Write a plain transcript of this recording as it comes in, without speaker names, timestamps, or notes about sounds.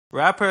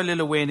Rapper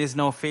Lil Wayne is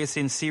now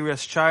facing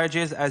serious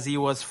charges as he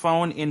was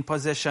found in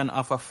possession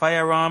of a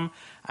firearm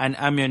and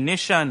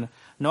ammunition.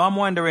 Now I'm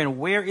wondering,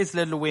 where is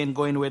Lil Wayne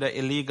going with an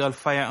illegal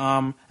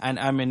firearm and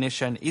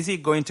ammunition? Is he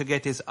going to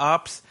get his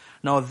ops?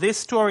 Now this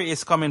story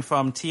is coming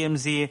from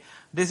TMZ.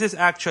 This is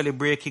actually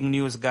breaking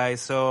news, guys.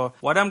 So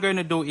what I'm going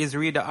to do is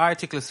read the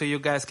article so you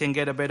guys can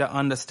get a better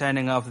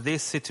understanding of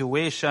this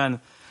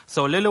situation.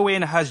 So Lil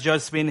Wayne has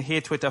just been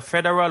hit with a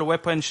federal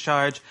weapons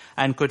charge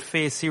and could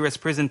face serious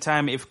prison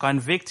time if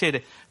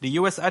convicted. The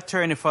U.S.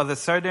 Attorney for the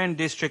Southern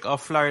District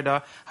of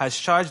Florida has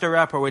charged the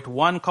rapper with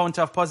 1 count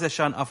of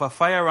possession of a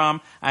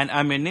firearm and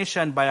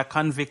ammunition by a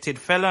convicted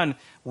felon.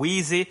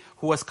 Weezy,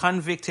 who was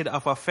convicted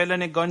of a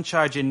felony gun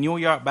charge in New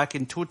York back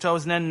in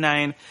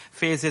 2009,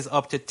 faces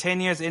up to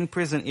 10 years in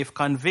prison if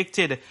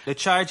convicted. The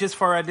charges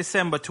for a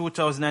December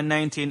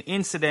 2019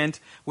 incident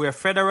where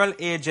federal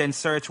agents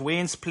searched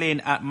Wayne's plane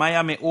at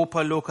Miami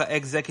Opa-locka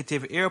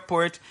Executive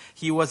Airport.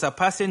 He was a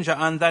passenger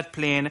on that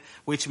plane,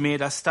 which made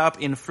a stop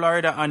in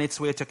Florida on its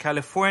way to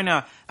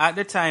California. At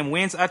the time,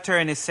 Wayne's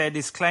attorney said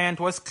his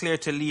client was clear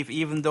to leave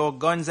even though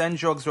guns and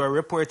drugs were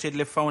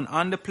reportedly found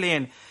on the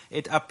plane.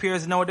 It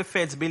appears now the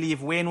feds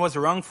believe Wayne was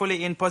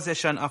wrongfully in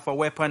possession of a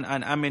weapon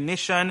and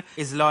ammunition,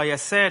 his lawyer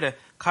said.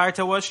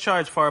 Carter was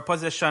charged for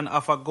possession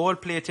of a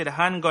gold-plated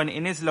handgun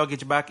in his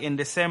luggage back in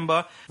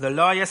December. The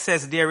lawyer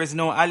says there is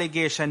no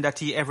allegation that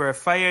he ever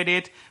fired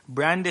it,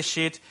 brandished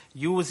it,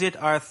 used it,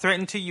 or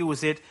threatened to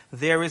use it.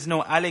 There is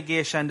no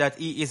allegation that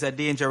he is a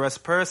dangerous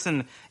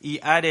person.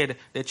 He added,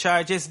 the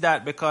charge is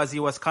that because he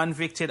was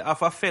convicted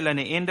of a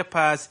felony in the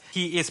past,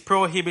 he is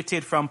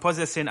prohibited from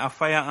possessing a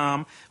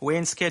firearm.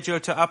 Wayne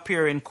scheduled to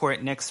appear in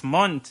court next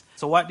month.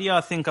 So what do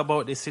y'all think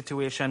about this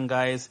situation,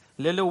 guys?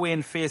 Lil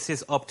Wayne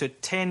faces up to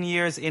 10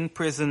 years in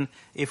prison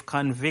if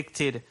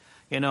convicted.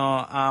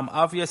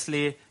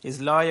 Obviously, his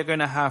lawyer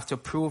gonna have to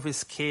prove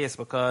his case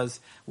because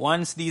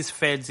once these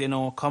feds,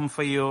 come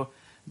for you,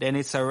 then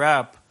it's a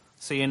wrap.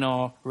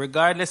 So,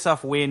 regardless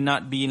of Wayne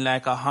not being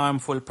like a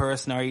harmful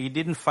person or he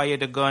didn't fire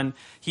the gun,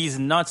 he's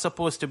not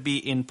supposed to be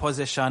in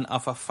possession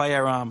of a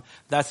firearm.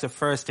 That's the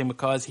first thing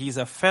because he's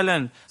a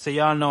felon. So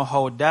y'all know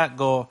how that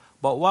go.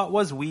 But what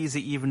was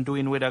Weezy even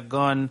doing with a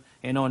gun,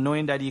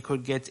 knowing that he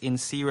could get in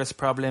serious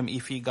problem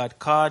if he got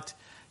caught?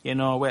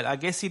 Well, I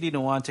guess he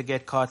didn't want to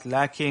get caught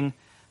lacking.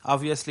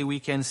 Obviously, we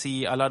can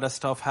see a lot of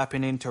stuff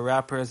happening to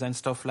rappers and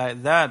stuff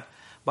like that.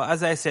 But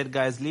as I said,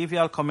 guys, leave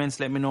y'all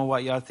comments. Let me know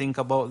what y'all think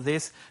about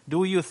this.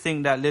 Do you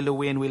think that Lil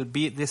Wayne will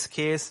beat this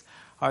case?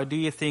 Or do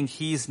you think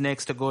he's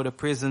next to go to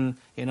prison?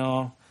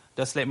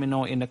 Just let me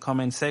know in the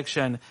comment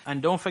section.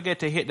 And don't forget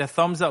to hit the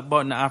thumbs up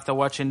button after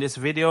watching this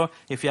video.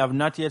 If you have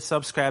not yet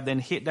subscribed, then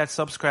hit that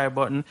subscribe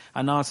button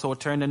and also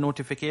turn the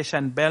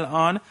notification bell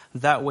on.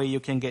 That way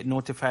you can get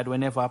notified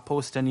whenever I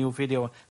post a new video.